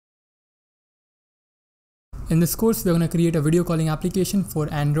In this course, we're going to create a video calling application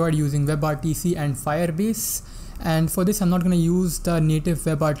for Android using WebRTC and Firebase. And for this, I'm not going to use the native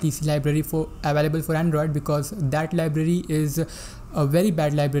WebRTC library available for Android, because that library is a very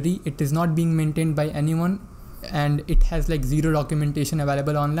bad library. It is not being maintained by anyone, and it has like zero documentation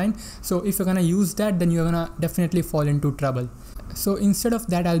available online. So if you're going to use that, then you're going to definitely fall into trouble. So instead of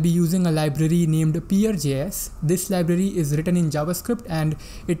that, I'll be using a library named PeerJS. This library is written in JavaScript and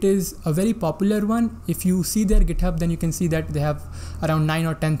it is a very popular one. If you see their GitHub, then you can see that they have around 9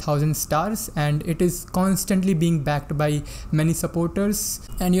 or 10,000 stars, and it is constantly being backed by many supporters,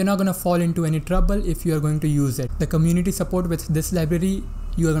 and you're not going to fall into any trouble if you are going to use it. The community support with this library,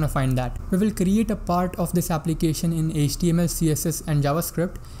 you are going to find that. We will create a part of this application in HTML, CSS and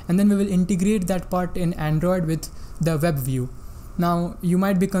JavaScript, and then we will integrate that part in Android with the web view. Now, you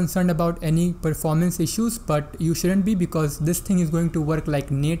might be concerned about any performance issues, but you shouldn't be, because this thing is going to work like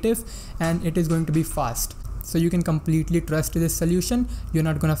native and it is going to be fast. So you can completely trust this solution. You're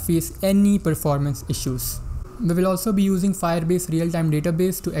not going to face any performance issues. We will also be using Firebase real-time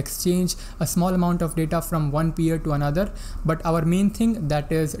database to exchange a small amount of data from one peer to another. But our main thing,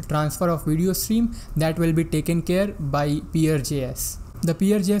 that is transfer of video stream, that will be taken care by PeerJS. The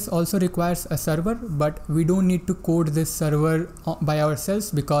PeerJS also requires a server, but we don't need to code this server by ourselves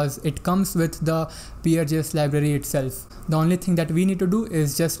because it comes with the PeerJS library itself. The only thing that we need to do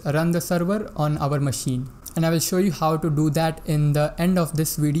is just run the server on our machine. And I will show you how to do that in the end of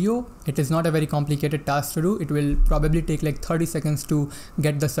this video. It is not a very complicated task to do. It will probably take like 30 seconds to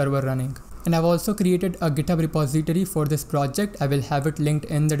get the server running. And I've also created a GitHub repository for this project. I will have it linked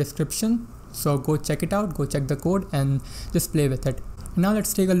in the description. So go check it out, go check the code and just play with it. Now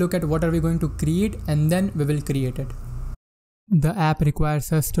let's take a look at what are we going to create, and then we will create it. The app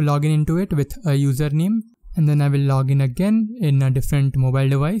requires us to log into it with a username, and then I will log in again in a different mobile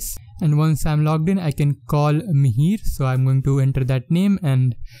device. And once I'm logged in, I can call Mihir. So I'm going to enter that name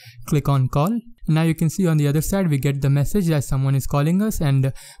and click on call. Now you can see on the other side, we get the message that someone is calling us,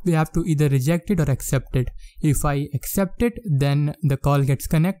 and we have to either reject it or accept it. If I accept it, then the call gets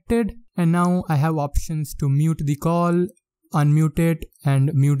connected. And now I have options to mute the call, unmute it,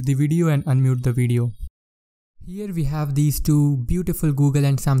 and mute the video and unmute the video. Here we have these two beautiful Google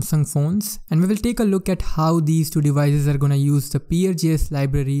and Samsung phones, and we will take a look at how these two devices are going to use the PeerJS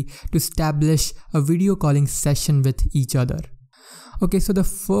library to establish a video calling session with each other. Okay, so the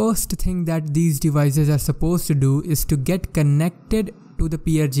first thing that these devices are supposed to do is to get connected to the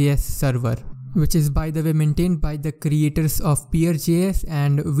PeerJS server, which is by the way maintained by the creators of PeerJS,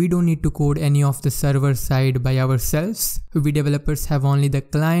 and we don't need to code any of the server side by ourselves. We developers have only the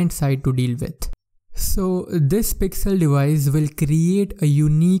client side to deal with. So this Pixel device will create a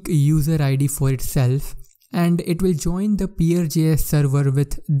unique user ID for itself, and it will join the PeerJS server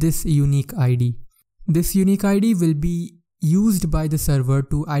with this unique ID. This unique ID will be used by the server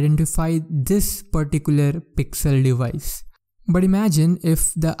to identify this particular Pixel device. But imagine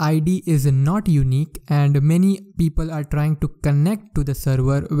if the ID is not unique and many people are trying to connect to the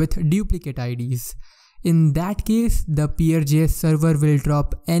server with duplicate IDs. In that case, the PeerJS server will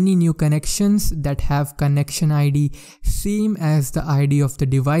drop any new connections that have connection ID same as the ID of the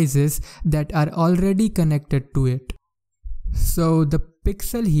devices that are already connected to it. So the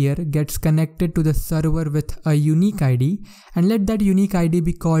Pixel here gets connected to the server with a unique ID, and let that unique ID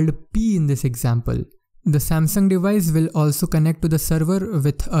be called P in this example. The Samsung device will also connect to the server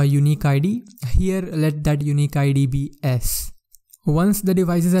with a unique ID. Here, let that unique ID be S. Once the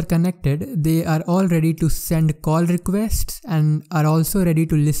devices are connected, they are all ready to send call requests and are also ready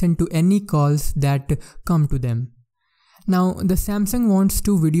to listen to any calls that come to them. Now, the Samsung wants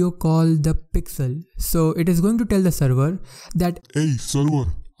to video call the Pixel, so it is going to tell the server that, "Hey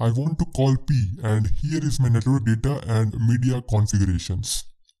server, I want to call P, and here is my network data and media configurations."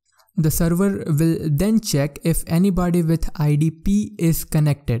 The server will then check if anybody with ID P is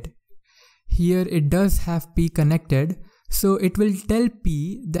connected. Here it does have P connected, so it will tell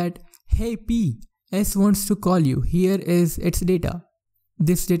P that, "Hey P, S wants to call you, here is its data."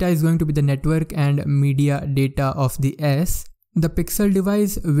 This data is going to be the network and media data of the S. The Pixel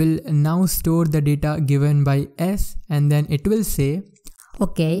device will now store the data given by S, and then it will say,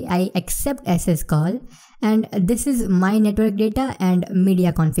 "Okay, I accept S's call, and this is my network data and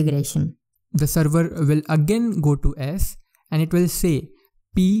media configuration." The server will again go to S, and it will say,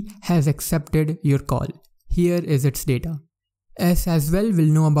 "P has accepted your call. Here is its data." S as well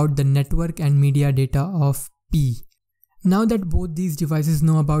will know about the network and media data of P. Now that both these devices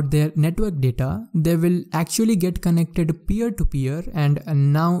know about their network data, they will actually get connected peer-to-peer, and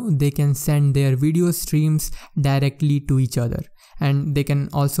now they can send their video streams directly to each other, and they can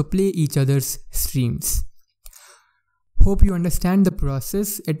also play each other's streams. Hope you understand the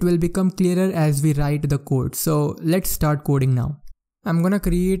process. It will become clearer as we write the code. So let's start coding now. I'm gonna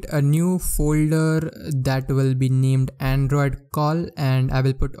create a new folder that will be named Android call, and I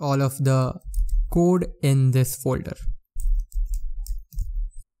will put all of the code in this folder.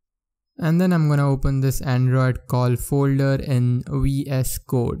 And then I'm gonna open this Android call folder in VS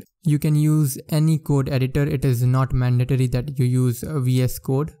Code. You can use any code editor. It is not mandatory that you use VS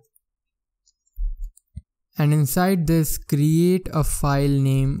Code. And inside this, create a file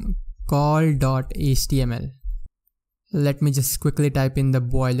name call.html. Let me just quickly type in the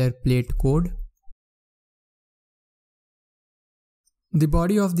boilerplate code. The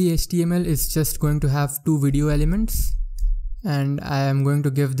body of the HTML is just going to have two video elements, and I am going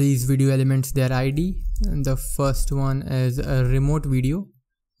to give these video elements their ID. And the first one is a remote video.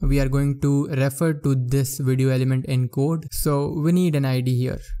 We are going to refer to this video element in code, so we need an ID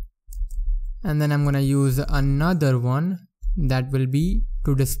here. And then I'm going to use another one that will be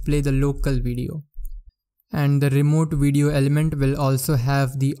to display the local video. And the remote video element will also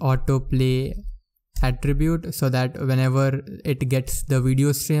have the autoplay attribute, so that whenever it gets the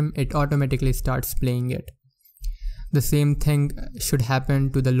video stream, it automatically starts playing it. The same thing should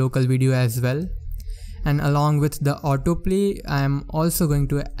happen to the local video as well. And along with the autoplay, I am also going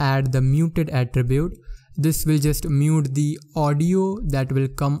to add the muted attribute. This will just mute the audio that will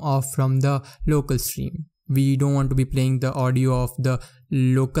come off from the local stream. We don't want to be playing the audio of the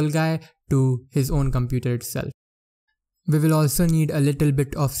local guy to his own computer itself. We will also need a little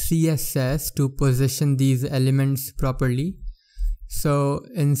bit of CSS to position these elements properly. So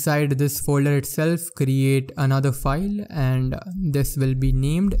inside this folder itself, create another file, and this will be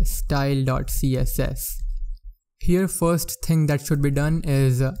named style.css. Here, first thing that should be done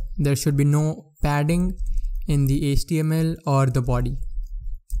is there should be no padding in the HTML or the body.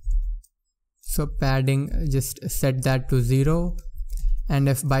 So padding, just set that to 0, and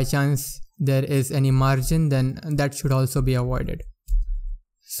if by chance there is any margin, then that should also be avoided.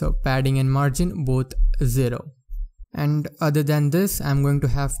 So padding and margin both 0. And other than this, I'm going to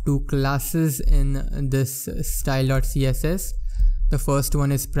have two classes in this style.css. The first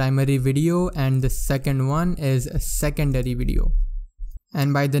one is primary video and the second one is secondary video.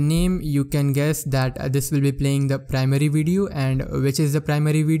 And by the name, you can guess that this will be playing the primary video. And which is the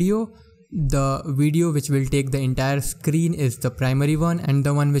primary video? The video which will take the entire screen is the primary one, and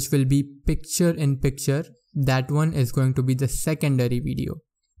the one which will be picture in picture, that one is going to be the secondary video.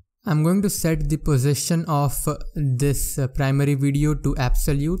 I'm going to set the position of this primary video to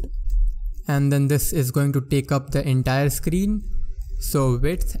absolute, and then this is going to take up the entire screen. So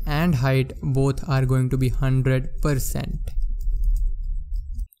width and height both are going to be 100%.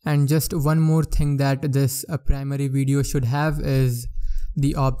 And just one more thing that this primary video should have is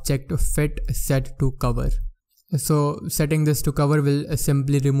the object fit set to cover. So setting this to cover will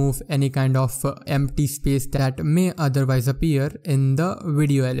simply remove any kind of empty space that may otherwise appear in the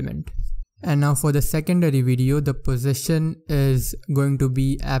video element. And now for the secondary video, the position is going to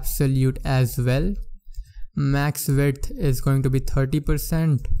be absolute as well. Max width is going to be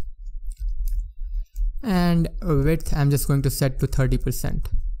 30%, and width I'm just going to set to 30%.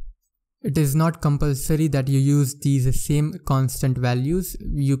 It is not compulsory that you use these same constant values.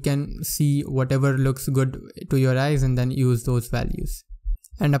 You can see whatever looks good to your eyes and then use those values.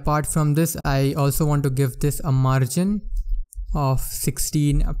 And apart from this, I also want to give this a margin of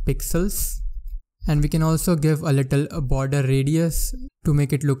 16 pixels. And we can also give a little border radius to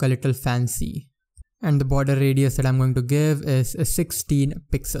make it look a little fancy. And the border radius that I'm going to give is 16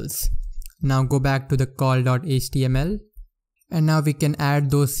 pixels. Now go back to the call.html. And now we can add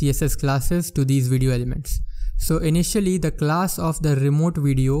those CSS classes to these video elements. So initially the class of the remote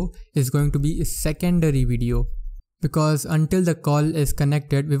video is going to be a secondary video, because until the call is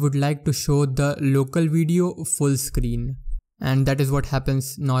connected, we would like to show the local video full screen. And that is what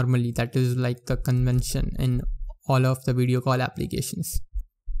happens normally. That is like the convention in all of the video call applications.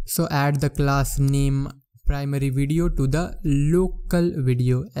 So add the class name primary video to the local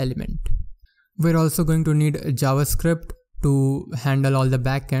video element. We're also going to need JavaScript to handle all the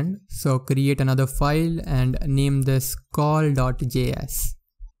backend. So create another file and name this call.js.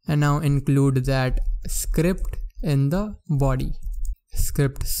 And now include that script in the body.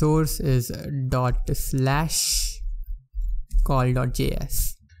 Script source is /call.js.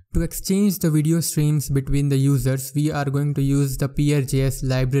 To exchange the video streams between the users, we are going to use the PeerJS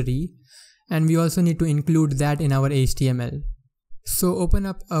library, and we also need to include that in our HTML. So open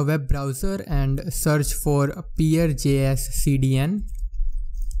up a web browser and search for PeerJS CDN.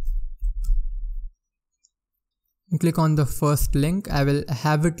 Click on the first link. I will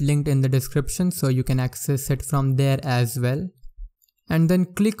have it linked in the description so you can access it from there as well. And then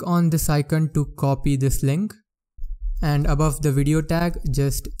click on this icon to copy this link. And above the video tag,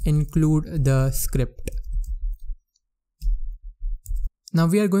 just include the script. Now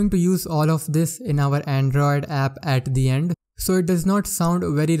we are going to use all of this in our Android app at the end. So it does not sound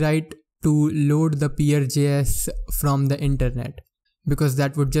very right to load the PeerJS from the internet, because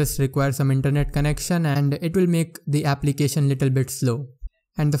that would just require some internet connection and it will make the application little bit slow.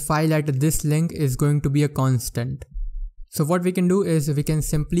 And the file at this link is going to be a constant. So what we can do is we can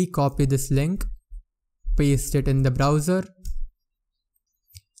simply copy this link, paste it in the browser,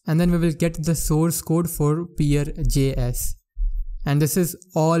 and then we will get the source code for PeerJS. And this is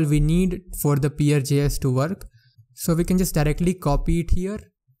all we need for the PeerJS to work. So we can just directly copy it here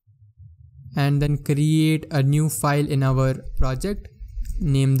and then create a new file in our project.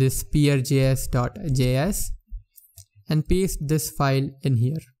 Name this PeerJS.js and paste this file in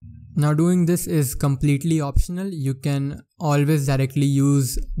here. Now doing this is completely optional. You can always directly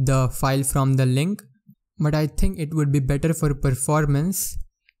use the file from the link, but I think it would be better for performance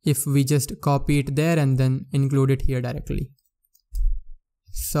if we just copy it there and then include it here directly.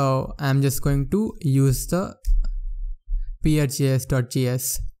 So I'm just going to use the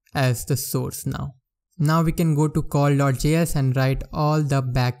PeerJS.js as the source now. Now we can go to call.js and write all the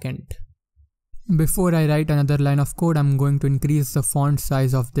backend. Before I write another line of code, I'm going to increase the font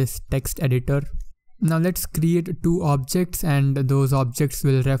size of this text editor. Now let's create two objects, and those objects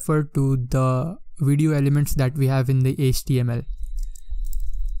will refer to the video elements that we have in the HTML.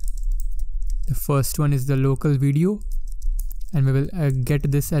 The first one is the local video, and we will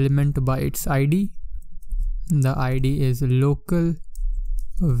get this element by its ID. The ID is local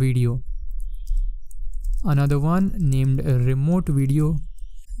video. Another one named remote video.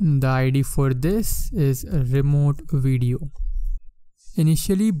 The ID for this is remote video.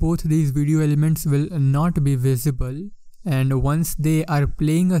 Initially, both these video elements will not be visible, and once they are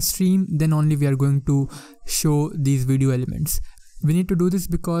playing a stream, then only we are going to show these video elements. We need to do this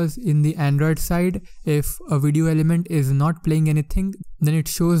because in the Android side, if a video element is not playing anything, then it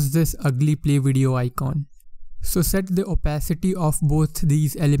shows this ugly play video icon. So set the opacity of both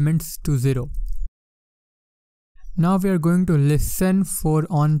these elements to 0. Now we are going to listen for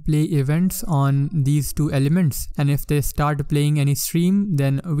on-play events on these two elements, and if they start playing any stream,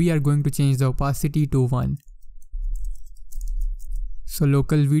 then we are going to change the opacity to 1. So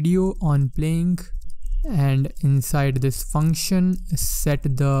local video on playing, and inside this function set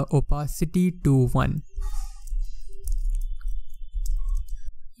the opacity to 1.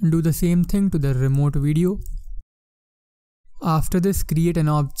 Do the same thing to the remote video. After this, create an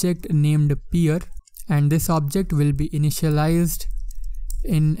object named peer, and this object will be initialized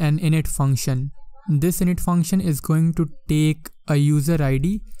in an init function. This init function is going to take a user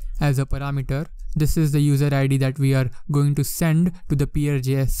ID as a parameter. This is the user ID that we are going to send to the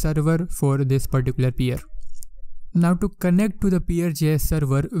PeerJS server for this particular peer. Now to connect to the PeerJS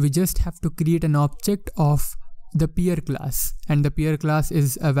server, we just have to create an object of the peer class, and the peer class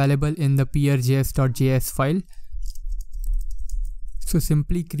is available in the PeerJS.js file. So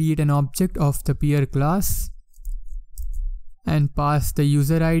simply create an object of the peer class and pass the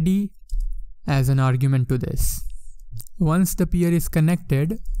user ID as an argument to this. Once the peer is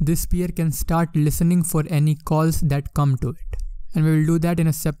connected, this peer can start listening for any calls that come to it. And we will do that in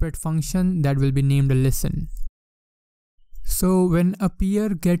a separate function that will be named listen. So when a peer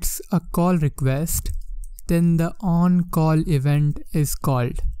gets a call request, then the on-call event is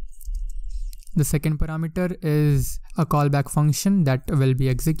called. The second parameter is a callback function that will be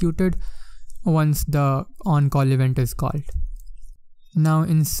executed once the on-call event is called. Now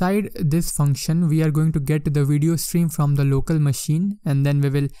inside this function, we are going to get the video stream from the local machine, and then we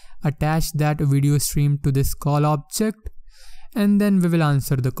will attach that video stream to this call object, and then we will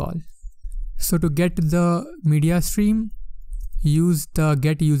answer the call. So to get the media stream, use the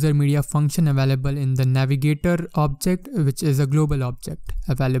getUserMedia function available in the navigator object, which is a global object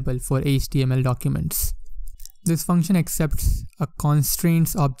available for HTML documents. This function accepts a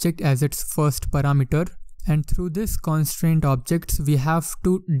constraints object as its first parameter, and through this constraint objects we have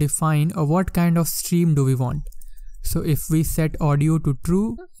to define what kind of stream do we want. So if we set audio to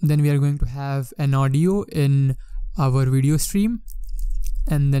true, then we are going to have an audio in our video stream,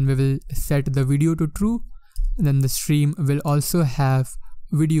 and then we will set the video to true. Then the stream will also have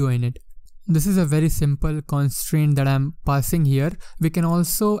video in it. This is a very simple constraint that I'm passing here. We can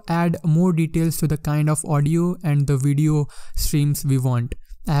also add more details to the kind of audio and the video streams we want.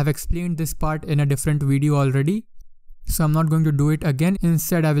 I have explained this part in a different video already. So I'm not going to do it again.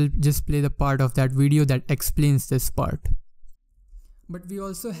 Instead, I will just play the part of that video that explains this part. But we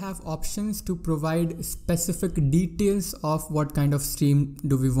also have options to provide specific details of what kind of stream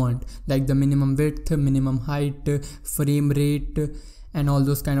do we want, like the minimum width, minimum height, frame rate, and all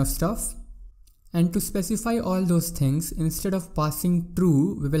those kind of stuff. And to specify all those things, instead of passing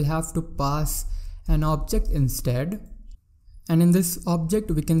true, we will have to pass an object instead. And in this object,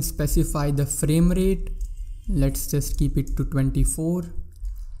 we can specify the frame rate. Let's just keep it to 24.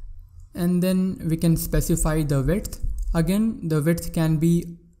 And then we can specify the width. Again, the width can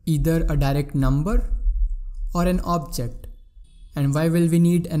be either a direct number or an object. And why will we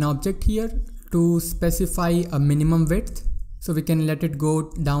need an object here? To specify a minimum width. So we can let it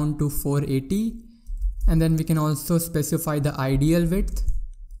go down to 480. And then we can also specify the ideal width.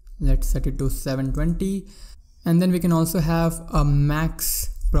 Let's set it to 720. And then we can also have a max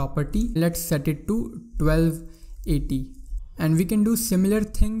property. Let's set it to 1280. And we can do similar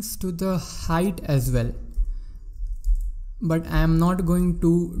things to the height as well. But I am not going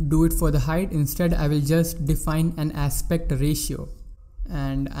to do it for the height. Instead, I will just define an aspect ratio.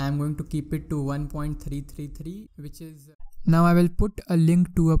 And I am going to keep it to 1.333, which is... Now I will put a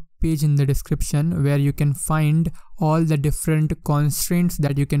link to a page in the description where you can find all the different constraints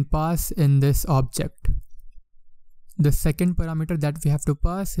that you can pass in this object. The second parameter that we have to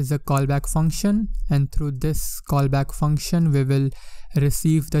pass is a callback function, and through this callback function we will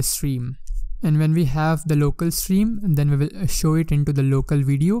receive the stream. And when we have the local stream, then we will show it into the local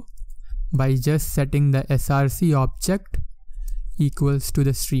video by just setting the src object equals to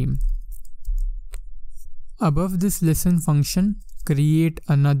the stream. Above this listen function, create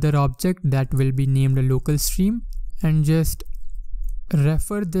another object that will be named a local stream, and just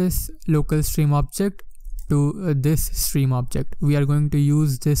refer this local stream object to this stream object. We are going to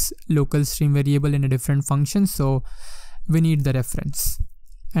use this local stream variable in a different function, so we need the reference.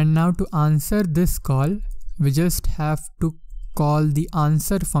 And now to answer this call, we just have to call the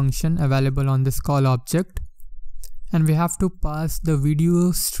answer function available on this call object, and we have to pass the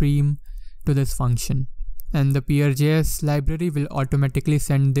video stream to this function. And the PeerJS library will automatically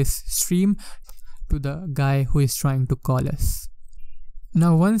send this stream to the guy who is trying to call us.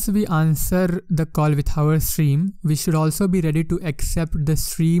 Now once we answer the call with our stream, we should also be ready to accept the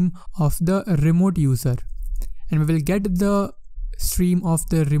stream of the remote user. And we will get the stream of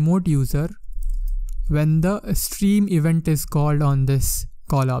the remote user when the stream event is called on this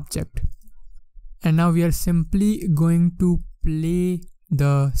call object. And now we are simply going to play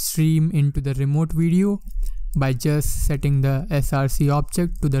the stream into the remote video by just setting the src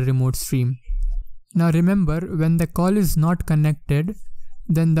object to the remote stream. Now remember, when the call is not connected,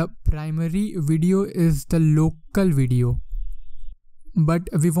 then the primary video is the local video. But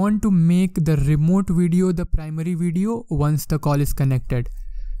we want to make the remote video the primary video once the call is connected.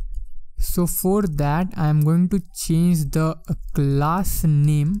 So for that, I am going to change the class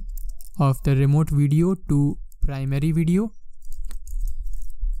name of the remote video to primary video.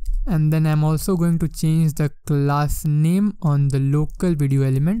 And then I'm also going to change the class name on the local video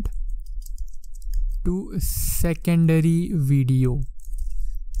element to secondary video.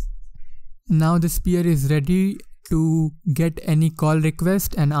 Now this peer is ready to get any call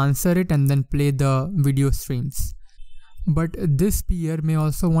request and answer it and then play the video streams. But this peer may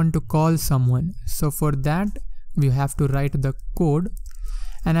also want to call someone. So for that, we have to write the code,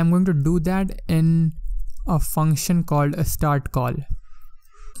 and I'm going to do that in a function called a start call.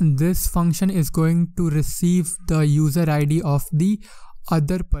 This function is going to receive the user ID of the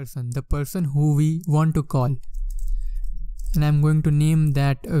other person, the person who we want to call. And I'm going to name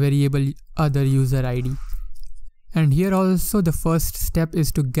that variable other user ID. And here also the first step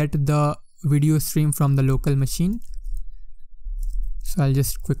is to get the video stream from the local machine. So I'll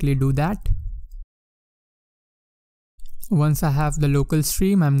just quickly do that. Once I have the local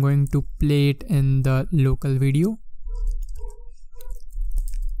stream, I'm going to play it in the local video.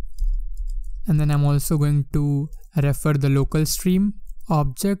 And then I'm also going to refer the local stream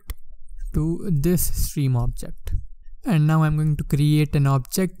object to this stream object. And now I'm going to create an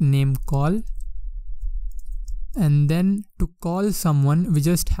object named call. And then to call someone, we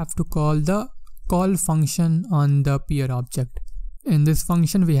just have to call the call function on the peer object. In this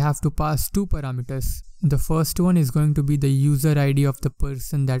function, we have to pass two parameters. The first one is going to be the user ID of the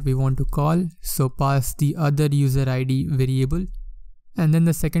person that we want to call. So pass the other user ID variable. And then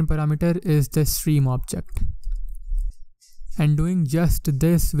the second parameter is the stream object. And doing just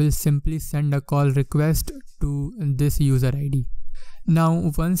this will simply send a call request to this user ID.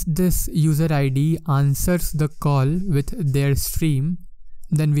 Now once this user ID answers the call with their stream,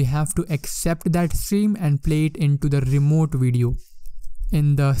 then we have to accept that stream and play it into the remote video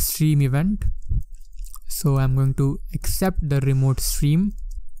in the stream event. So I'm going to accept the remote stream,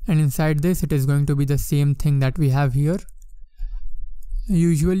 and inside this it is going to be the same thing that we have here.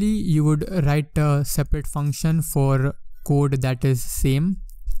 Usually you would write a separate function for code that is same,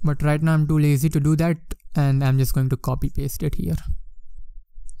 but right now I'm too lazy to do that, and I'm just going to copy paste it here.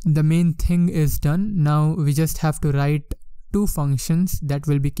 The main thing is done. Now we just have to write two functions that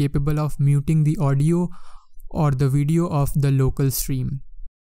will be capable of muting the audio or the video of the local stream.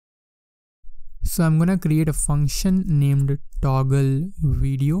 So I'm gonna create a function named toggle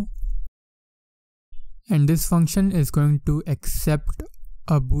video, and this function is going to accept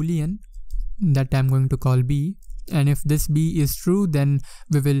a boolean that I'm going to call b, and if this b is true, then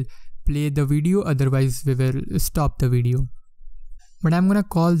we will play the video, otherwise we will stop the video. But I'm gonna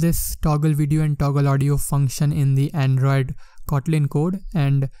call this toggle video and toggle audio function in the Android Kotlin code,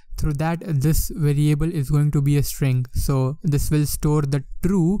 and through that this variable is going to be a string. So this will store the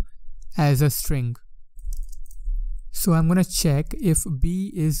true as a string. So I'm gonna check if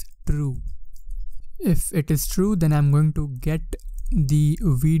b is true. If it is true, then I'm going to get the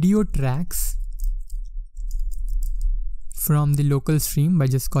video tracks from the local stream by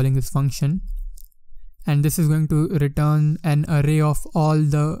just calling this function, and this is going to return an array of all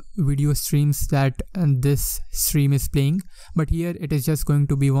the video streams that this stream is playing, but here it is just going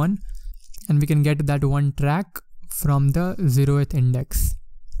to be one, and we can get that one track from the 0th index.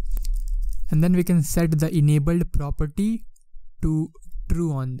 And then we can set the enabled property to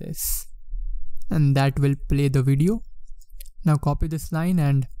true on this, and that will play the video. Now copy this line,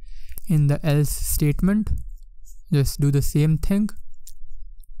 and in the else statement just do the same thing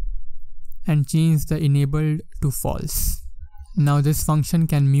and change the enabled to false. Now this function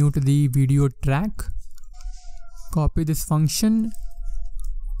can mute the video track. Copy this function,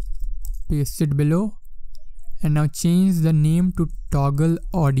 paste it below, and now change the name to toggle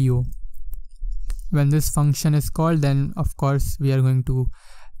audio. When this function is called, then of course we are going to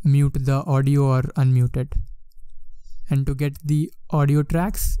mute the audio or unmute it. And to get the audio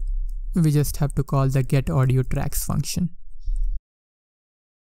tracks, we just have to call the getAudioTracks function.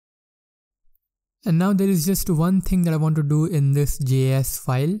 And now there is just one thing that I want to do in this JS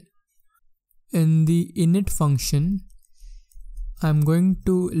file. In the init function, I'm going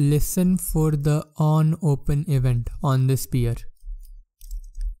to listen for the onOpen event on this peer.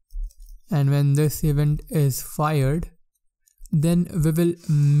 And when this event is fired, then we will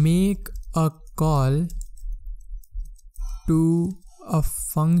make a call to a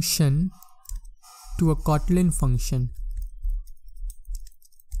function, to a Kotlin function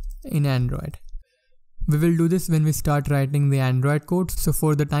in Android. We will do this when we start writing the Android code, so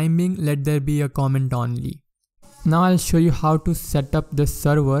for the time being, let there be a comment only. Now I'll show you how to set up the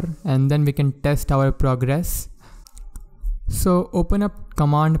server, and then we can test our progress. So open up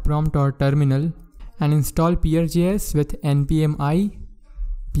command prompt or terminal and install PeerJS with npm i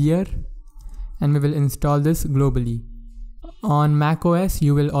peer, and we will install this globally. On macOS,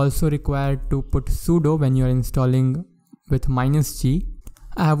 you will also require to put sudo when you are installing with -g.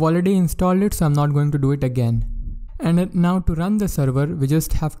 I have already installed it, so I'm not going to do it again. And now to run the server, we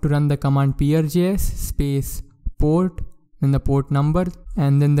just have to run the command PeerJS space port, then the port number,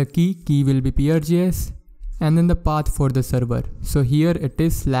 and then the key will be PeerJS, and then the path for the server. So here it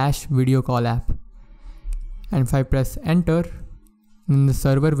is /videocall-app. And if I press enter, then the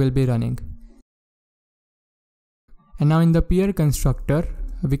server will be running. And now in the peer constructor,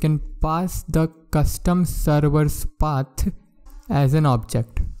 we can pass the custom server's path as an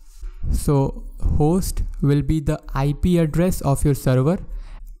object. So host will be the IP address of your server,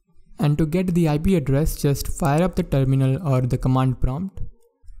 and to get the IP address, just fire up the terminal or the command prompt.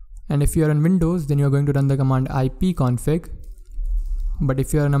 And if you are on Windows, then you are going to run the command ipconfig. But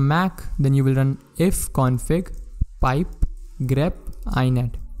if you are on a Mac, then you will run ifconfig pipe grep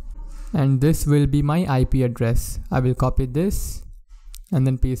inet. And this will be my IP address. I will copy this and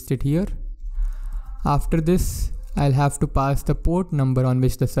then paste it here. After this, I'll have to pass the port number on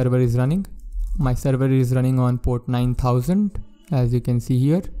which the server is running. My server is running on port 9000, as you can see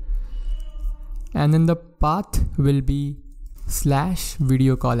here. And then the path will be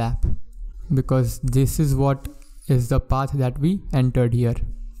 /videocall-app, because this is what is the path that we entered here.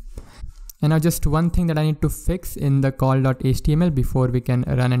 And now just one thing that I need to fix in the call.html before we can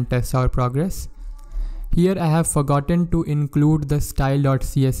run and test our progress. Here I have forgotten to include the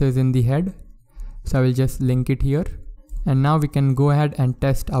style.css in the head. So I will just link it here. And now we can go ahead and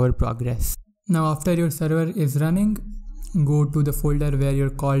test our progress. Now after your server is running, go to the folder where your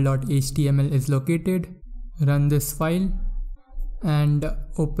call.html is located, run this file, and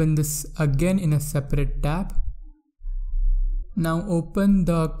open this again in a separate tab. Now open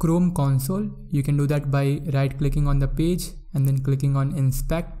the Chrome console. You can do that by right clicking on the page and then clicking on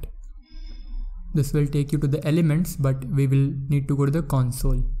inspect. This will take you to the elements, but we will need to go to the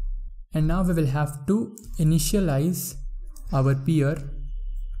console. And now we will have to initialize our peer.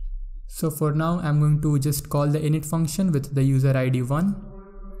 So for now I'm going to just call the init function with the user ID 1.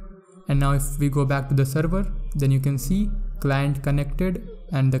 And now if we go back to the server, then you can see client connected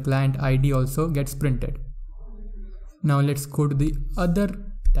and the client ID also gets printed. Now let's go to the other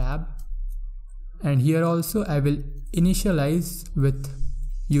tab, and here also I will initialize with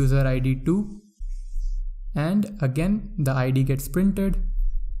user ID 2, and again the ID gets printed.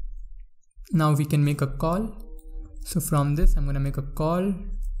 Now we can make a call. So from this I'm going to make a call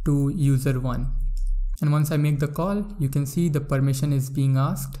to user 1, and once I make the call, you can see the permission is being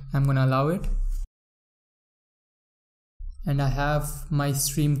asked. I'm going to allow it, and I have my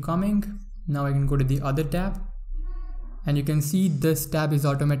stream coming. Now I can go to the other tab, and you can see this tab is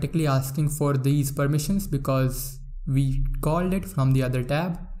automatically asking for these permissions because we called it from the other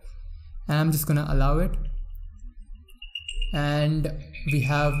tab, and I'm just gonna allow it. And we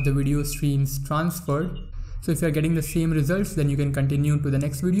have the video streams transferred. So if you're getting the same results, then you can continue to the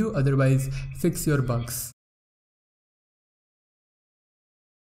next video, otherwise fix your bugs.